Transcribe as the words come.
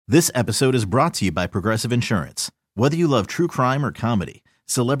This episode is brought to you by Progressive Insurance. Whether you love true crime or comedy,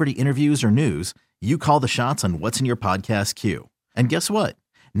 celebrity interviews or news, you call the shots on what's in your podcast queue. And guess what?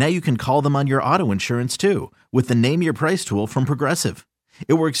 Now you can call them on your auto insurance too with the Name Your Price tool from Progressive.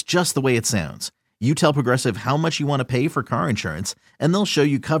 It works just the way it sounds. You tell Progressive how much you want to pay for car insurance, and they'll show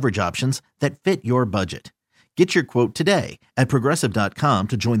you coverage options that fit your budget. Get your quote today at Progressive.com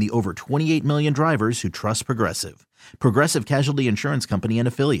to join the over 28 million drivers who trust Progressive. Progressive Casualty Insurance Company and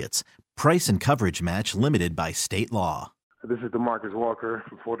Affiliates. Price and coverage match limited by state law. This is DeMarcus Walker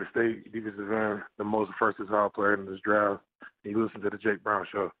from Florida State, defensive end, the most versatile player in this draft. You listen to the Jake Brown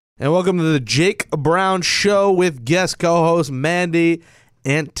Show. And welcome to the Jake Brown Show with guest co-host Mandy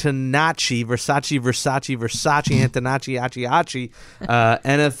Antoniacci, Versace, Antoniacci,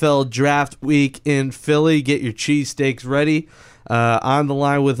 NFL Draft Week in Philly. Get your cheesesteaks ready. On the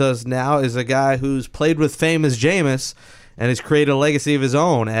line with us now is a guy who's played with famous Jameis and has created a legacy of his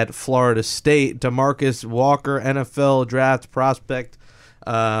own at Florida State. DeMarcus Walker, NFL Draft prospect,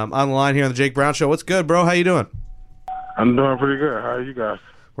 on the line here on the Jake Brown Show. What's good, bro? How you doing? I'm doing pretty good. How are you guys?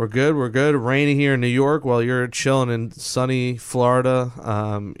 We're good. Rainy here in New York while you're chilling in sunny Florida,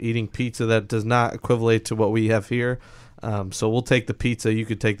 eating pizza that does not equivalent to what we have here. So we'll take the pizza. You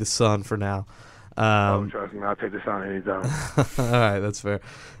could take the sun for now. Trust me, I'll take the sun anytime. All right, that's fair.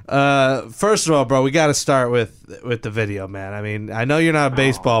 First of all, bro, we got to start with the video, man. I mean, I know you're not a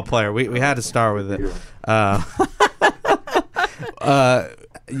baseball player. We had to start with it.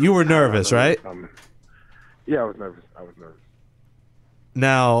 You were nervous, right? Yeah, I was nervous.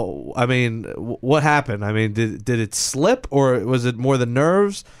 Now, I mean, what happened? I mean, did it slip, or was it more the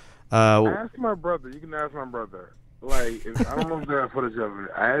nerves? Ask my brother. You can ask my brother. Like, I don't know if there's footage of it.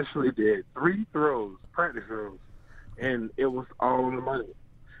 I actually did 3 throws, practice throws, and it was all on the money.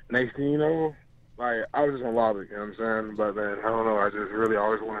 Next thing you know, like, I was just on lobby, you know what I'm saying? But then, I don't know, I just really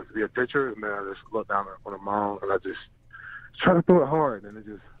always wanted to be a pitcher, and then I just looked down on the mound, and I just tried to throw it hard,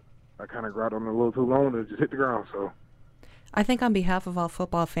 and I kind of grabbed on it a little too long, and it just hit the ground, so. I think on behalf of all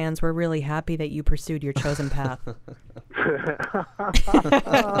football fans, we're really happy that you pursued your chosen path.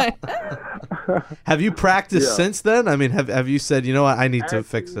 Have you practiced since then? I mean, have you said, you know what, I need to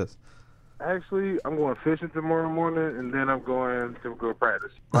fix this? Actually, I'm going fishing tomorrow morning, and then I'm going to go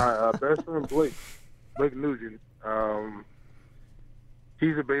practice. My best friend, Blake Nugent,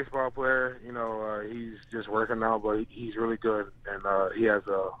 he's a baseball player. You know, he's just working out, but he's really good, and he has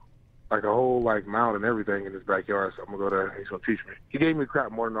a whole mound and everything in his backyard. So I'm gonna go there and he's gonna teach me. He gave me crap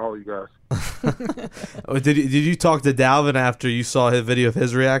more than all you guys. Did you talk to Dalvin after you saw his video of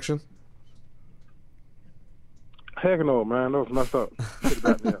his reaction? Heck no, man. That was messed up.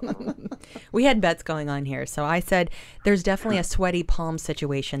 We had bets going on here, so I said there's definitely a sweaty palm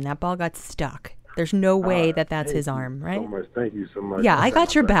situation. That ball got stuck. There's no way that's his arm, right? Thank you so much. Yeah, I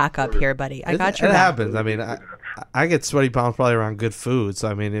got your back up here, buddy. I got your back. It back. happens. I mean, I get sweaty palms probably around good food. So,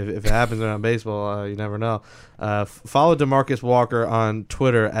 I mean, if it happens around baseball, you never know. Follow DeMarcus Walker on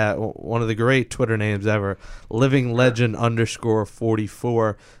Twitter at one of the great Twitter names ever,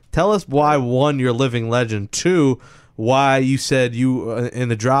 livinglegend_44. Tell us why, 1, you're living legend, 2, why you said you in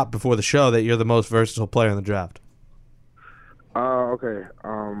the drop before the show that you're the most versatile player in the draft. Okay.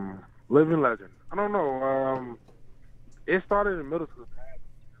 Living legend. I don't know. It started in middle school,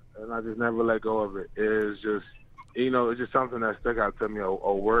 and I just never let go of it. It's just, it's just something that stuck out to me, a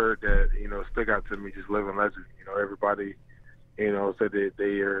word that, stuck out to me, just living legend. Everybody, said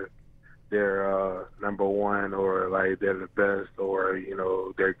that they're number one, or like they're the best, or,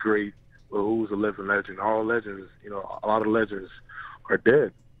 they're great. Well, who's a living legend? All legends, a lot of legends are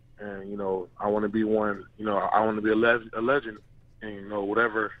dead. And, I want to be one, I want to be a legend. And,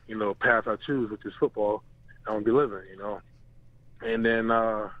 whatever, path I choose, which is football, I want to be living, And then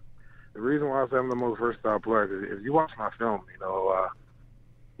the reason why I say I'm the most versatile player is if you watch my film, I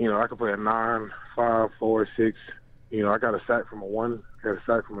can play a 9, 5, 4, 6. I got a sack from a 1, I got a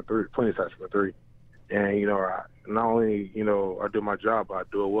sack from a 3, plenty of sacks from a 3. And, I not only, I do my job, but I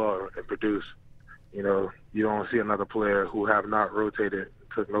do it well and produce. You don't see another player who have not rotated,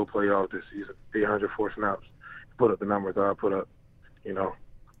 took no playoff this season, 804 snaps, put up the numbers that I put up.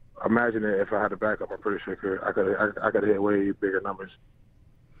 Imagine it if I had a backup. I'm pretty sure I could hit way bigger numbers.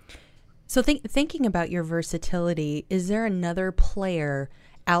 So thinking about your versatility, is there another player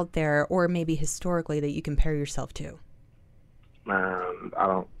out there, or maybe historically, that you compare yourself to? Man, I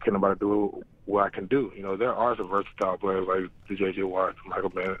don't care about do what I can do. There are some versatile players like the J.J. Watt, Michael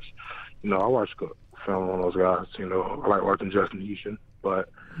Bennett. I watch film on those guys. I like watching Justin Houston, but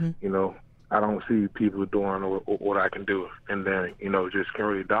I don't see people doing what I can do, and then just can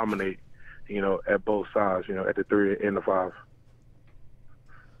really dominate, at both sides, at the 3 and the 5.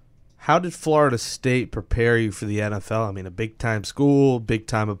 How did Florida State prepare you for the NFL? I mean, a big-time school,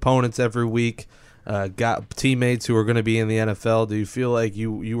 big-time opponents every week, got teammates who are going to be in the NFL. Do you feel like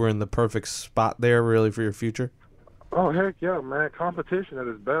you were in the perfect spot there, really, for your future? Oh, heck yeah, man. Competition at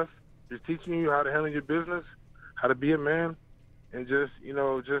its best. Just teaching you how to handle your business, how to be a man, and just,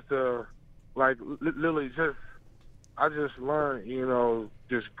 literally just, I just learned,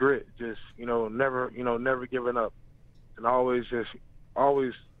 just grit, just, never giving up. And always just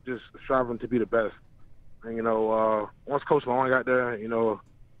striving to be the best. And, once Coach Long got there, it was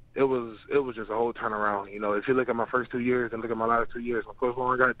just a whole turnaround. If you look at my first 2 years and look at my last 2 years, when Coach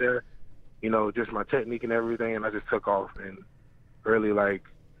Long got there, just my technique and everything, and I just took off. And really,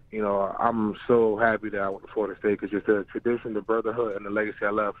 I'm so happy that I went to Florida State, because just the tradition, the brotherhood, and the legacy I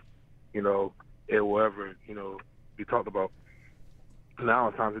left, it will ever, be talked about. Now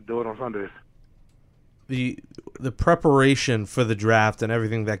it's time to do it on Sundays. The preparation for the draft and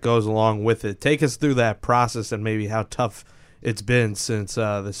everything that goes along with it. Take us through that process and maybe how tough it's been since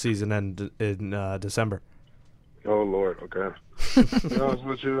the season ended in December. Oh, Lord, okay. To be honest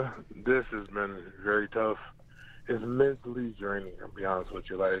with you, this has been very tough. It's mentally draining, I'll be honest with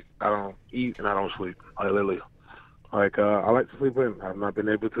you. I don't eat and I don't sleep. I literally. I like to sleep in. I've not been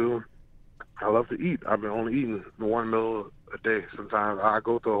able to. I love to eat. I've been only eating one meal a day. Sometimes I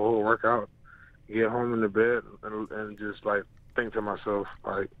go through a whole workout, get home in the bed, and just, think to myself,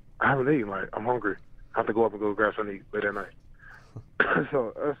 I haven't eaten. I'm hungry. I have to go up and go grab something to eat late at night.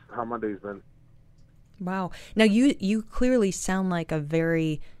 So that's how my day's been. Wow. Now, you clearly sound like a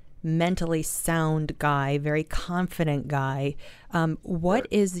very mentally sound guy, very confident guy. What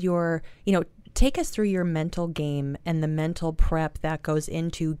is your, take us through your mental game and the mental prep that goes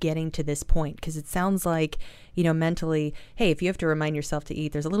into getting to this point, because it sounds like, mentally, hey, if you have to remind yourself to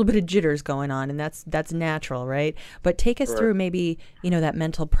eat, there's a little bit of jitters going on, and that's natural, right? But take us through maybe, that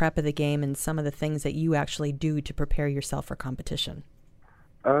mental prep of the game and some of the things that you actually do to prepare yourself for competition.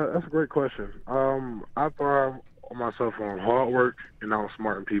 That's a great question. I thrive on myself on hard work and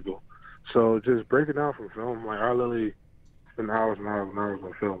outsmarting people. So just breaking down from film, I literally spend hours and hours and hours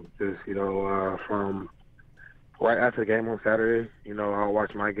on film. Just, from right after the game on Saturday, I'll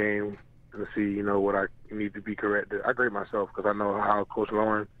watch my game and see, what I need to be corrected. I grade myself because I know how Coach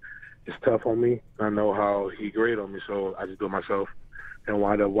Lauren is tough on me. I know how he graded on me, so I just do it myself and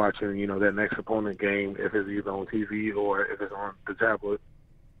wind up watching, that next opponent game, if it's either on TV or if it's on the tablet,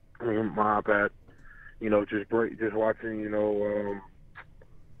 my iPad, just watching,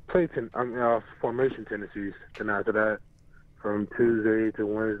 formation tendencies. And after that, from Tuesday to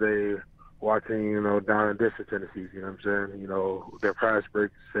Wednesday, watching, down and distance tendencies, you know what I'm saying? Their prize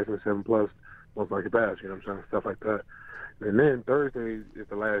breaks, 7+, most likely pass, you know what I'm saying? Stuff like that. And then Thursday is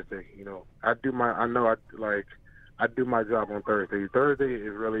the last day, I do my job on Thursday. Thursday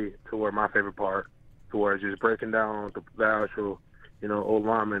is really toward my favorite part, toward just breaking down the actual, old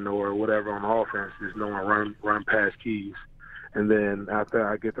lineman or whatever on offense, just knowing run pass keys. And then after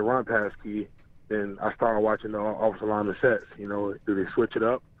I get the run pass key, then I start watching the offensive lineman sets. Do they switch it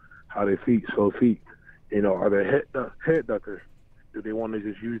up? How they feet, slow feet? Are they head duckers? Do they want to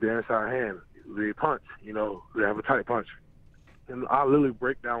just use the inside hand? Do they punch? Do they have a tight punch? And I literally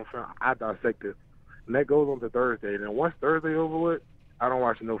break down film. I dissect it. And that goes on to Thursday. And then once Thursday over with, I don't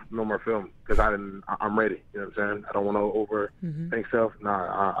watch no more film because I'm ready. You know what I'm saying? I don't want to overthink stuff.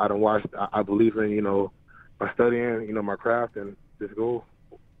 Nah, I don't watch. I believe in, my studying, my craft, and just go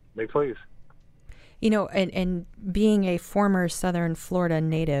make plays. And being a former Southern Florida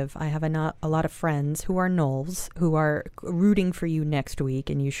native, I have a lot of friends who are Noles who are rooting for you next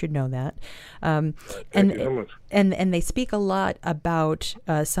week, and you should know that. Thank you so much. And they speak a lot about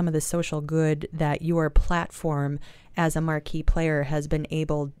some of the social good that your platform as a marquee player has been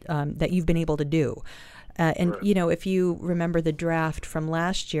able, that you've been able to do. If you remember the draft from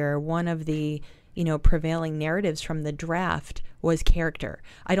last year, one of the prevailing narratives from the draft was character.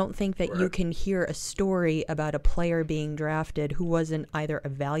 I don't think that you can hear a story about a player being drafted who wasn't either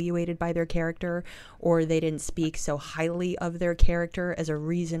evaluated by their character or they didn't speak so highly of their character as a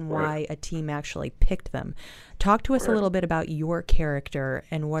reason why a team actually picked them. Talk to us a little bit about your character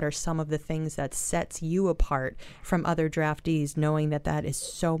and what are some of the things that sets you apart from other draftees, knowing that that is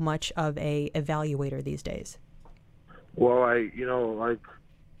so much of a evaluator these days. Well,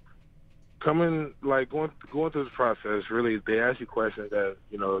 going through this process, really, they ask you questions that,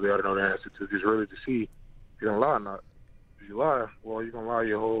 they already know the answer to, just really to see if you're going to lie or not. If you lie, well, you're going to lie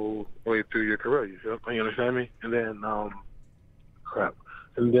your whole way through your career, you understand me? And then,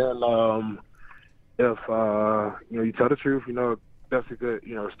 if, you tell the truth, that's a good,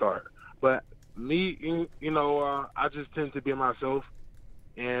 start. But me, I just tend to be myself,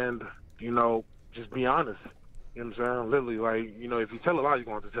 and, just be honest. You know what I'm saying? Literally, like, if you tell a lie, you're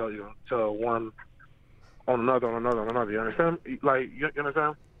going to tell one on another, on another, on another. You understand? Like, you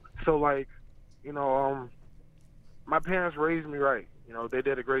understand? So, like, my parents raised me right. They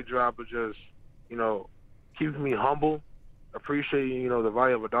did a great job of just, keeping me humble, appreciating, the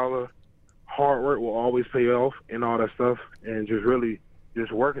value of a dollar. Hard work will always pay off and all that stuff, and just really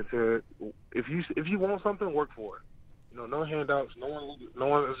just working to it. If you want something, work for it. No handouts. No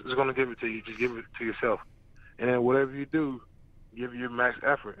one is going to give it to you. Just give it to yourself. And then whatever you do, give your max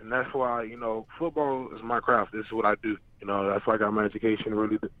effort. And that's why, football is my craft. This is what I do. That's why I got my education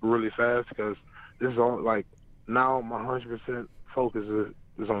really, really fast, because this is all, like, now my 100% focus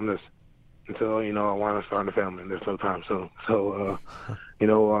is on this until, I want to start a family, and there's no time.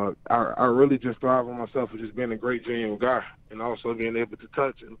 I really just thrive on myself for just being a great, genuine guy, and also being able to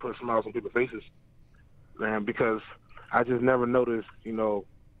touch and put smiles on people's faces, man, because I just never noticed, the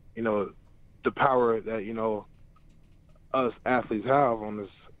power that, us athletes have on this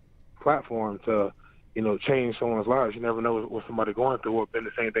platform to, change someone's lives. You never know what somebody going through or been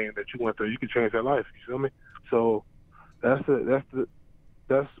the same thing that you went through. You can change their life. You feel me? So that's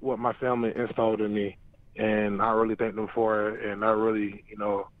what my family installed in me, and I really thank them for it. And I really,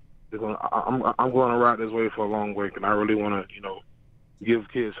 I'm going to ride this way for a long way, and I really want to, give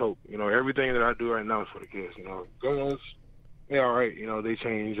kids hope. Everything that I do right now is for the kids. Girls, they're all right. They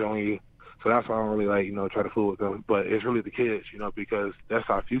change on you. So that's why I don't really try to fool with them. But it's really the kids, because that's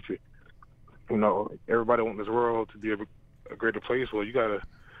our future. Everybody wants this world to be a greater place. Well, you gotta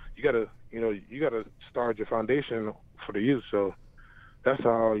start your foundation for the youth. So that's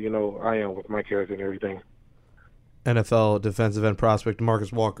how I am with my character and everything. NFL defensive end prospect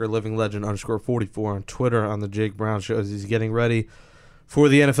DeMarcus Walker, living legend _44 on Twitter on the Jake Brown Show, as he's getting ready for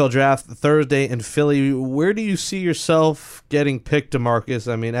the NFL draft Thursday in Philly. Where do you see yourself getting picked,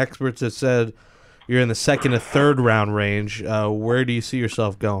 DeMarcus? I mean, experts have said you're in the second to third round range. Where do you see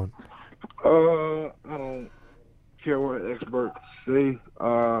yourself going? I don't care what experts say.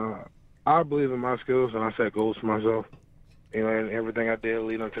 I believe in my skills, and I set goals for myself. And everything I did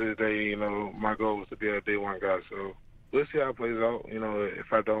leading up to this day, my goal was to be a day one guy. So we'll see how it plays out.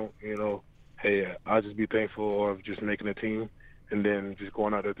 If I don't, hey, I'll just be thankful of just making a team. And then just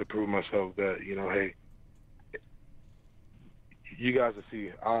going out there to prove myself that, hey, you guys will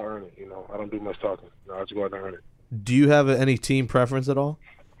see. I'll earn it. I don't do much talking. I'll just go out there and earn it. Do you have any team preference at all?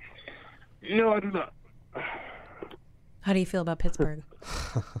 I do not. How do you feel about Pittsburgh?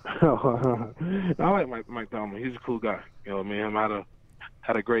 I like Mike Tomlin. He's a cool guy. I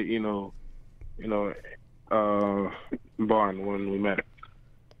had a great, bond when we met.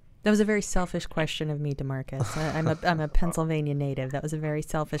 That was a very selfish question of me, DeMarcus. I'm a Pennsylvania native. That was a very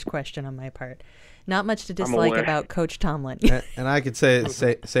selfish question on my part. Not much to dislike about Coach Tomlin. And I could say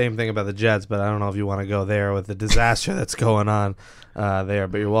same thing about the Jets, but I don't know if you want to go there with the disaster that's going on there.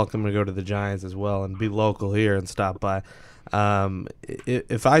 But you're welcome to go to the Giants as well and be local here and stop by.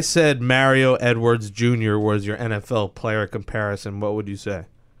 If I said Mario Edwards Jr. was your NFL player comparison, what would you say?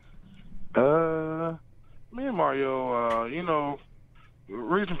 Me and Mario, the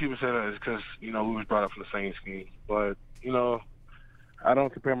reason people say that is because, we was brought up in the same scheme. But, I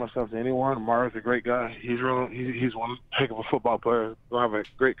don't compare myself to anyone. Mario's a great guy. He's one heck of a football player. He'll have a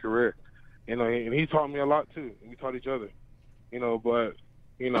great career. And he taught me a lot, too. We taught each other. But,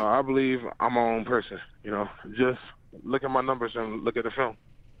 I believe I'm my own person. Just look at my numbers and look at the film.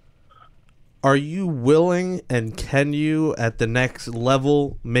 Are you willing and can you, at the next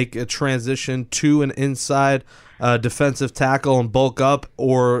level, make a transition to an inside defensive tackle and bulk up,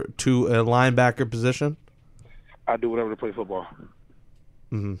 or to a linebacker position? I do whatever to play football.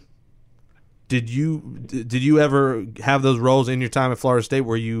 Mm-hmm. Did you ever have those roles in your time at Florida State?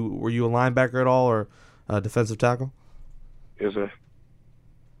 Were you a linebacker at all, or a defensive tackle? Yes, sir.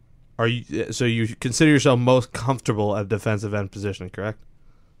 So you consider yourself most comfortable at defensive end position, correct?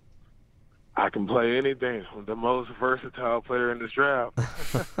 I can play anything. I'm the most versatile player in this draft.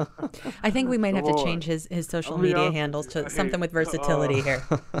 I think we might have to change his social media handles to something with versatility here.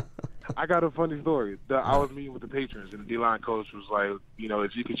 I got a funny story. I was meeting with the patrons, and the D-line coach was like,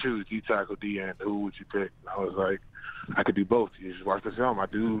 if you could choose D tackle, D end, who would you pick? And I was like, I could do both. You just watch the film. I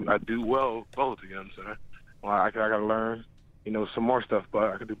do well both. You know what I'm saying? Well, I got to learn, some more stuff, but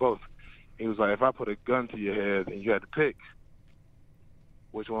I could do both. He was like, if I put a gun to your head and you had to pick,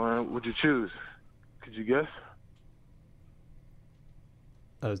 which one would you choose? Could you guess?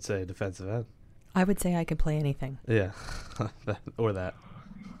 I would say defensive end. I would say I could play anything. Yeah, or that.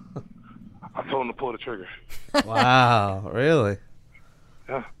 I told him to pull the trigger. Wow, really?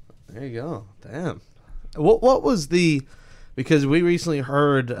 Yeah. There you go. Damn. What was the Because we recently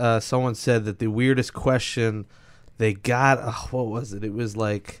heard someone said that the weirdest question they got, what was it? It was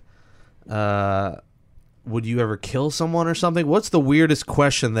like, would you ever kill someone or something? What's the weirdest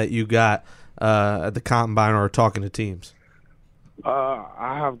question that you got at the Combine or talking to teams?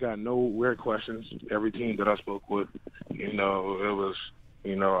 I have got no weird questions. Every team that I spoke with, it was,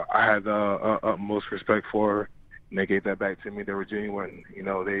 I had the utmost respect for her, and they gave that back to me. They were genuine.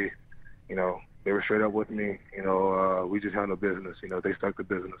 They were straight up with me. We just handled business. They stuck to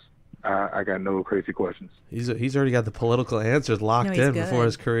business. I got no crazy questions. He's already got the political answers locked in before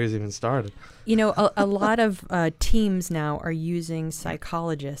his career's even started. A lot of teams now are using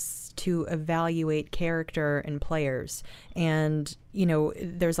psychologists to evaluate character and players. And,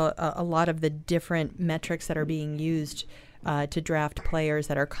 there's a lot of the different metrics that are being used to draft players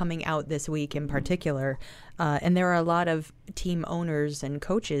that are coming out this week in particular. And there are a lot of team owners and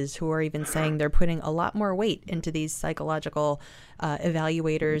coaches who are even saying they're putting a lot more weight into these psychological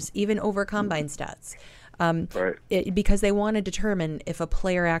evaluators, even over combine stats. Right. Because they want to determine if a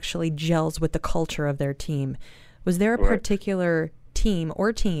player actually gels with the culture of their team. Was there a particular team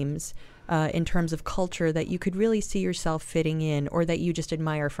or teams in terms of culture that you could really see yourself fitting in, or that you just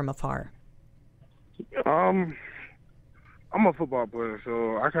admire from afar? I'm a football player,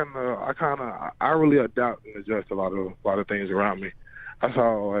 so I really adapt and adjust a lot of things around me. That's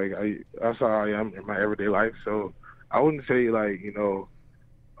how I am in my everyday life. So I wouldn't say I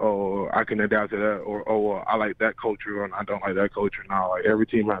can adapt to that, or I like that culture and I don't like that culture. No, every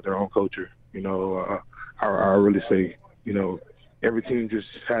team has their own culture. I really say every team just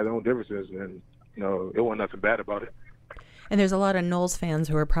had their own differences, and it wasn't nothing bad about it. And there's a lot of Noles fans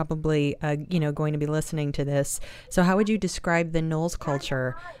who are probably, going to be listening to this. So how would you describe the Noles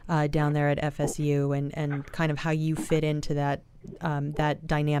culture down there at FSU, and kind of how you fit into that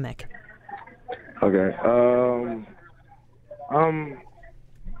dynamic? Okay.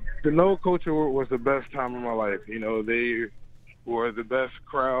 The Noles culture was the best time of my life. They were the best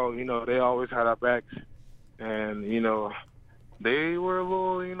crowd. They always had our backs, and they were a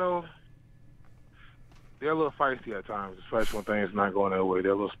little, they're a little feisty at times, especially when things not going their way.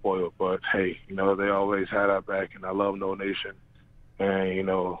 They're a little spoiled, but hey, they always had our back, and I love No Nation, and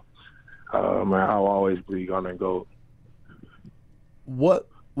I'll always bleed on and gold. What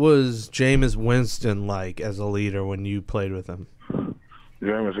was Jameis Winston like as a leader when you played with him?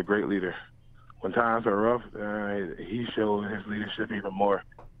 Jameis is a great leader. When times are rough, he showed his leadership even more.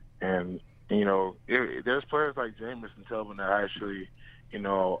 And there's players like Jameis and Telvin that actually,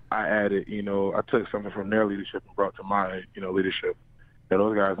 I added, I took something from their leadership and brought to my, leadership. And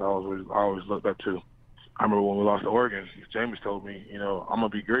those guys I always looked up to. I remember when we lost to Oregon, Jameis told me, I'm going to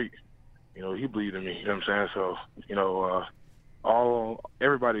be great. He believed in me, you know what I'm saying? So,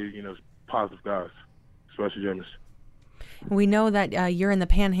 everybody, positive guys, especially Jameis. We know that you're in the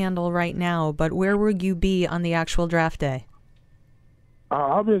Panhandle right now, but where will you be on the actual draft day?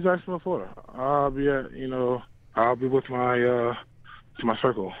 I'll be in Jacksonville, Florida. I'll be at, I'll be with my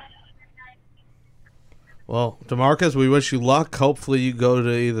circle. Well, DeMarcus, we wish you luck. Hopefully you go to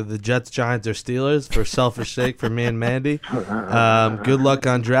either the Jets, Giants, or Steelers for selfish sake for me and Mandy. Good luck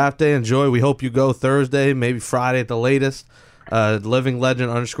on draft day. Enjoy. We hope you go Thursday, maybe Friday at the latest. Living Legend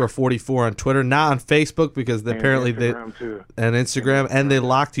 _44 on Twitter, not on Facebook because apparently Instagram, and they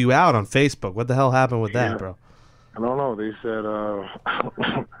locked you out on Facebook. What the hell happened with that, bro? I don't know. They said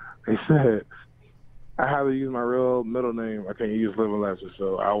I have to use my real middle name. I can't use Living Legend,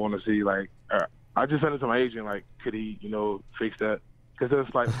 so I want to see I just sent it to my agent. Could he, fix that? Because it's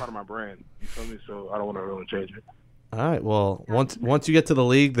part of my brand. You feel me? So I don't want to really change it. All right. Well, once you get to the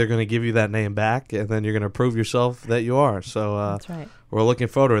league, they're going to give you that name back, and then you're going to prove yourself that you are. So that's right. We're looking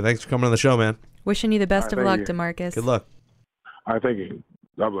forward to it. Thanks for coming on the show, man. Wishing you the best of luck, DeMarcus. Good luck. All right, thank you.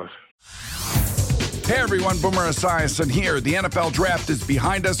 God bless. Hey everyone, Boomer Esiason here. The NFL Draft is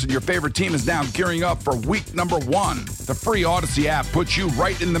behind us and your favorite team is now gearing up for week number 1. The free Odyssey app puts you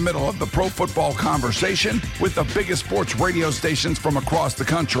right in the middle of the pro football conversation with the biggest sports radio stations from across the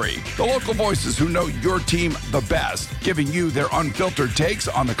country. The local voices who know your team the best, giving you their unfiltered takes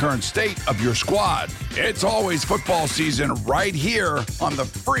on the current state of your squad. It's always football season right here on the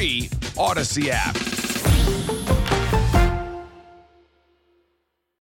free Odyssey app.